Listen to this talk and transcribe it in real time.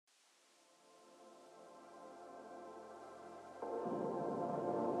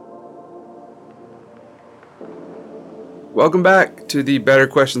Welcome back to the Better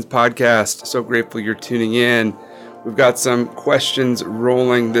Questions podcast. So grateful you're tuning in. We've got some questions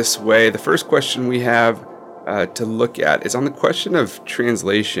rolling this way. The first question we have to look at is on the question of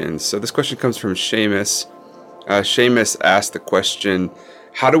translations. So this question comes from Seamus. Seamus asked the question,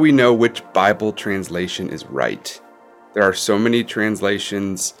 how do we know which Bible translation is right? There are so many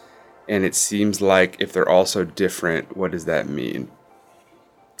translations, and it seems like if they're all so different, what does that mean?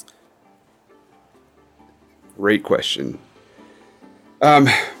 Great question.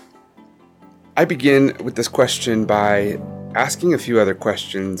 I begin with this question by asking a few other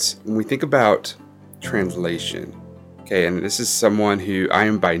questions when we think about translation. Okay, and this is someone who I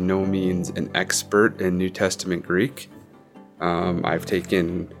am by no means an expert in New Testament Greek. I've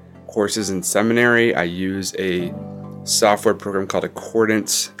taken courses in seminary. I use a software program called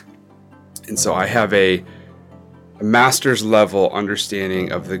Accordance. And so I have a master's level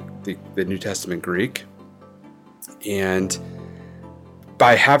understanding of the New Testament Greek. And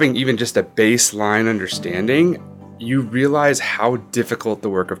by having even just a baseline understanding, you realize how difficult the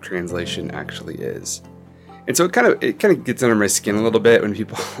work of translation actually is. And so it kind of gets under my skin a little bit when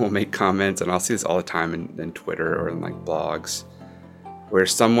people will make comments, and I'll see this all the time in Twitter or in like blogs, where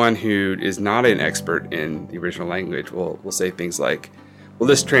someone who is not an expert in the original language will say things like, well,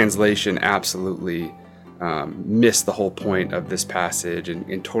 this translation absolutely missed the whole point of this passage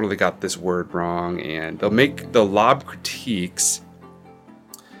and totally got this word wrong. And they'll lob critiques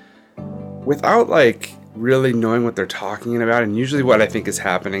without like really knowing what they're talking about. And usually what I think is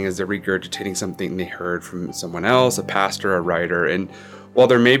happening is they're regurgitating something they heard from someone else, a pastor, a writer. And while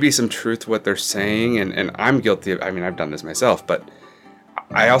there may be some truth to what they're saying, and I'm guilty of, I've done this myself, but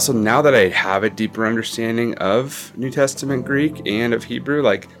I also, now that I have a deeper understanding of New Testament Greek and of Hebrew,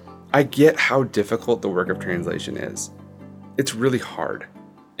 like I get how difficult the work of translation is. It's really hard.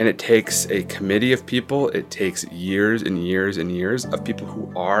 And it takes a committee of people. It takes years and years and years of people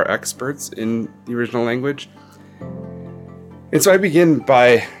who are experts in the original language. And so I begin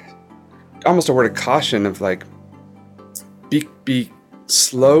by almost a word of caution of like, be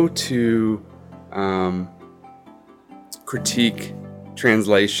slow to critique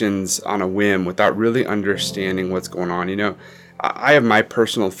translations on a whim without really understanding what's going on. You know, I have my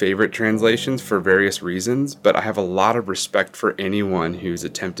personal favorite translations for various reasons, but I have a lot of respect for anyone who's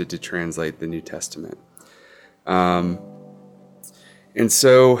attempted to translate the New Testament. And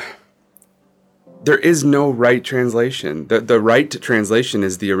so there is no right translation. The right translation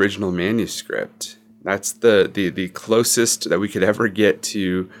is the original manuscript. That's the closest that we could ever get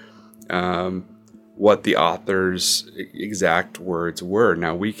to what the author's exact words were.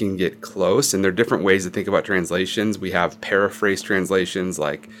 Now, we can get close, and there are different ways to think about translations. We have paraphrase translations,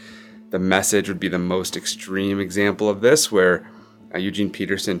 like The Message would be the most extreme example of this, where Eugene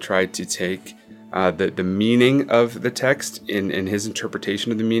Peterson tried to take the meaning of the text in his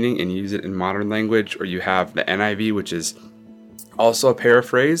interpretation of the meaning and use it in modern language. Or you have the NIV, which is also a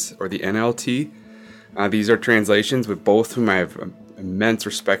paraphrase, or the NLT. These are translations with both whom I have immense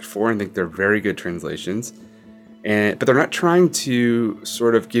respect for and think they're very good translations. But they're not trying to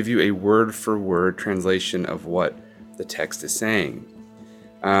sort of give you a word for word translation of what the text is saying.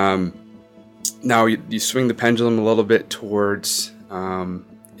 Now you swing the pendulum a little bit towards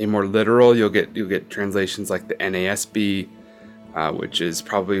a more literal. You'll get translations like the NASB, which is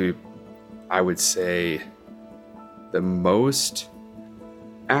probably, I would say, the most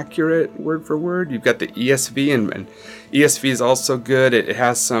accurate word for word. You've got the ESV, and ESV is also good. It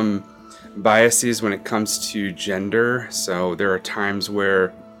has some biases when it comes to gender. So there are times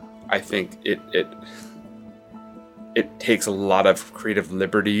where I think it takes a lot of creative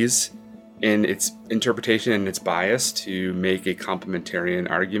liberties in its interpretation and its bias to make a complementarian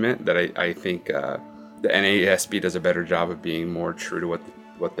argument that I think the NASB does a better job of being more true to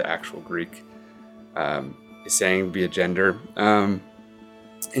what the actual Greek is saying via gender.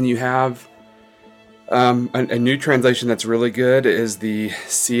 And you have a new translation that's really good is the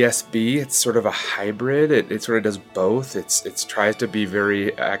CSB. It's sort of a hybrid. It sort of does both. It tries to be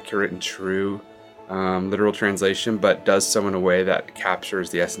very accurate and true literal translation, but does so in a way that captures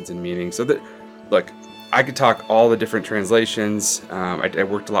the essence and meaning. So that, look, I could talk all the different translations. I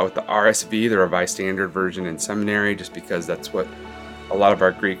worked a lot with the RSV, the Revised Standard Version, in seminary, just because that's what a lot of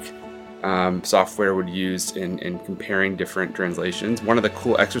our Greek software would use in comparing different translations. One of the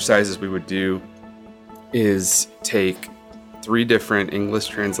cool exercises we would do is take 3 different English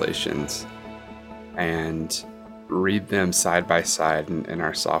translations and read them side by side in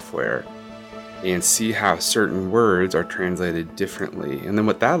our software and see how certain words are translated differently. And then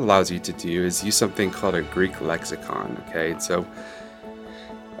what that allows you to do is use something called a Greek lexicon. Okay, so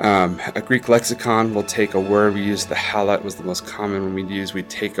A Greek lexicon will take a word. We use the halat was the most common one we'd use. We'd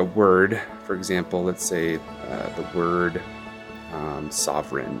take a word, for example, let's say the word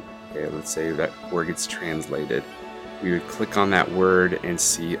sovereign. Okay, let's say that word gets translated. We would click on that word and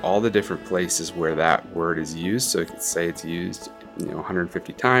see all the different places where that word is used. So it could say it's used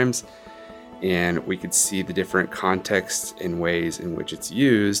 150 times, and we could see the different contexts and ways in which it's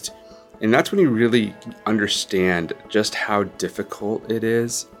used. And that's when you really understand just how difficult it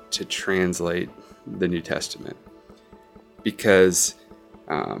is to translate the New Testament, because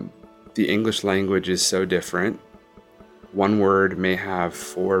the English language is so different. One word may have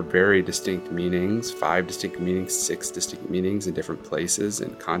 4 very distinct meanings, 5 distinct meanings, 6 distinct meanings in different places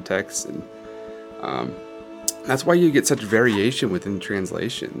and contexts. And that's why you get such variation within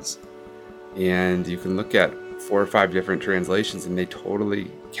translations. And you can look at 4 or 5 different translations and they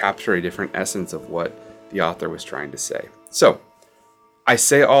totally capture a different essence of what the author was trying to say. So I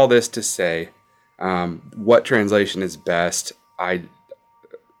say all this to say what translation is best.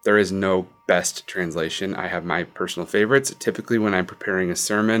 There is no best translation. I have my personal favorites. Typically when I'm preparing a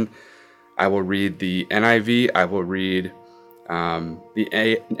sermon, I will read the NIV, I will read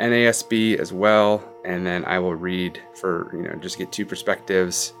the NASB as well, and then I will read for, just get 2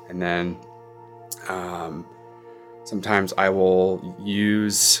 perspectives. And then sometimes I will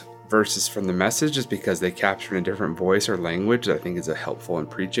use verses from the Message just because they capture in a different voice or language that I think is helpful in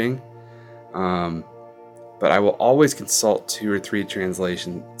preaching. But I will always consult 2 or 3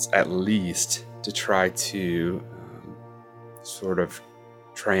 translations at least to try to sort of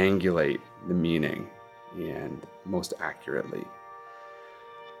triangulate the meaning and most accurately.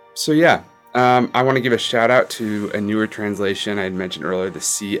 So yeah, I want to give a shout out to a newer translation I had mentioned earlier, the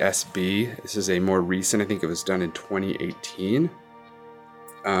CSB. This is a more recent, I think it was done in 2018.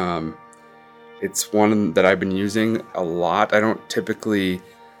 It's one that I've been using a lot. I don't typically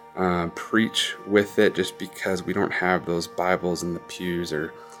preach with it just because we don't have those Bibles in the pews,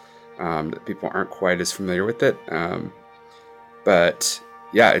 or that people aren't quite as familiar with it. But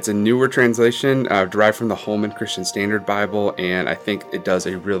yeah, it's a newer translation derived from the Holman Christian Standard Bible, and I think it does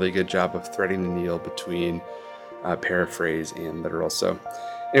a really good job of threading the needle between paraphrase and literal. So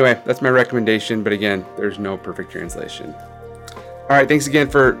anyway, that's my recommendation, but again, there's no perfect translation. All right, thanks again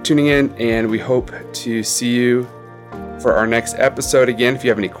for tuning in, and we hope to see you for our next episode. Again, if you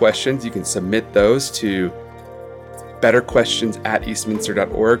have any questions, you can submit those to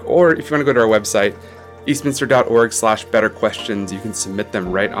betterquestions@eastminster.org, or if you want to go to our website, eastminster.org/betterquestions, you can submit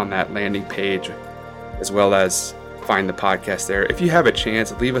them right on that landing page, as well as find the podcast there. If you have a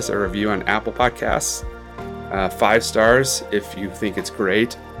chance, leave us a review on Apple Podcasts, 5 stars if you think it's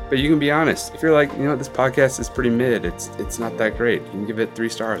great. But you can be honest. If you're like, this podcast is pretty mid, it's not that great, you can give it 3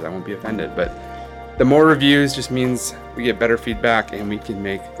 stars. I won't be offended. But the more reviews just means we get better feedback and we can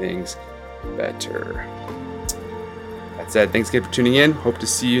make things better. That said, thanks again for tuning in. Hope to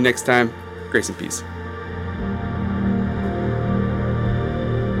see you next time. Grace and peace.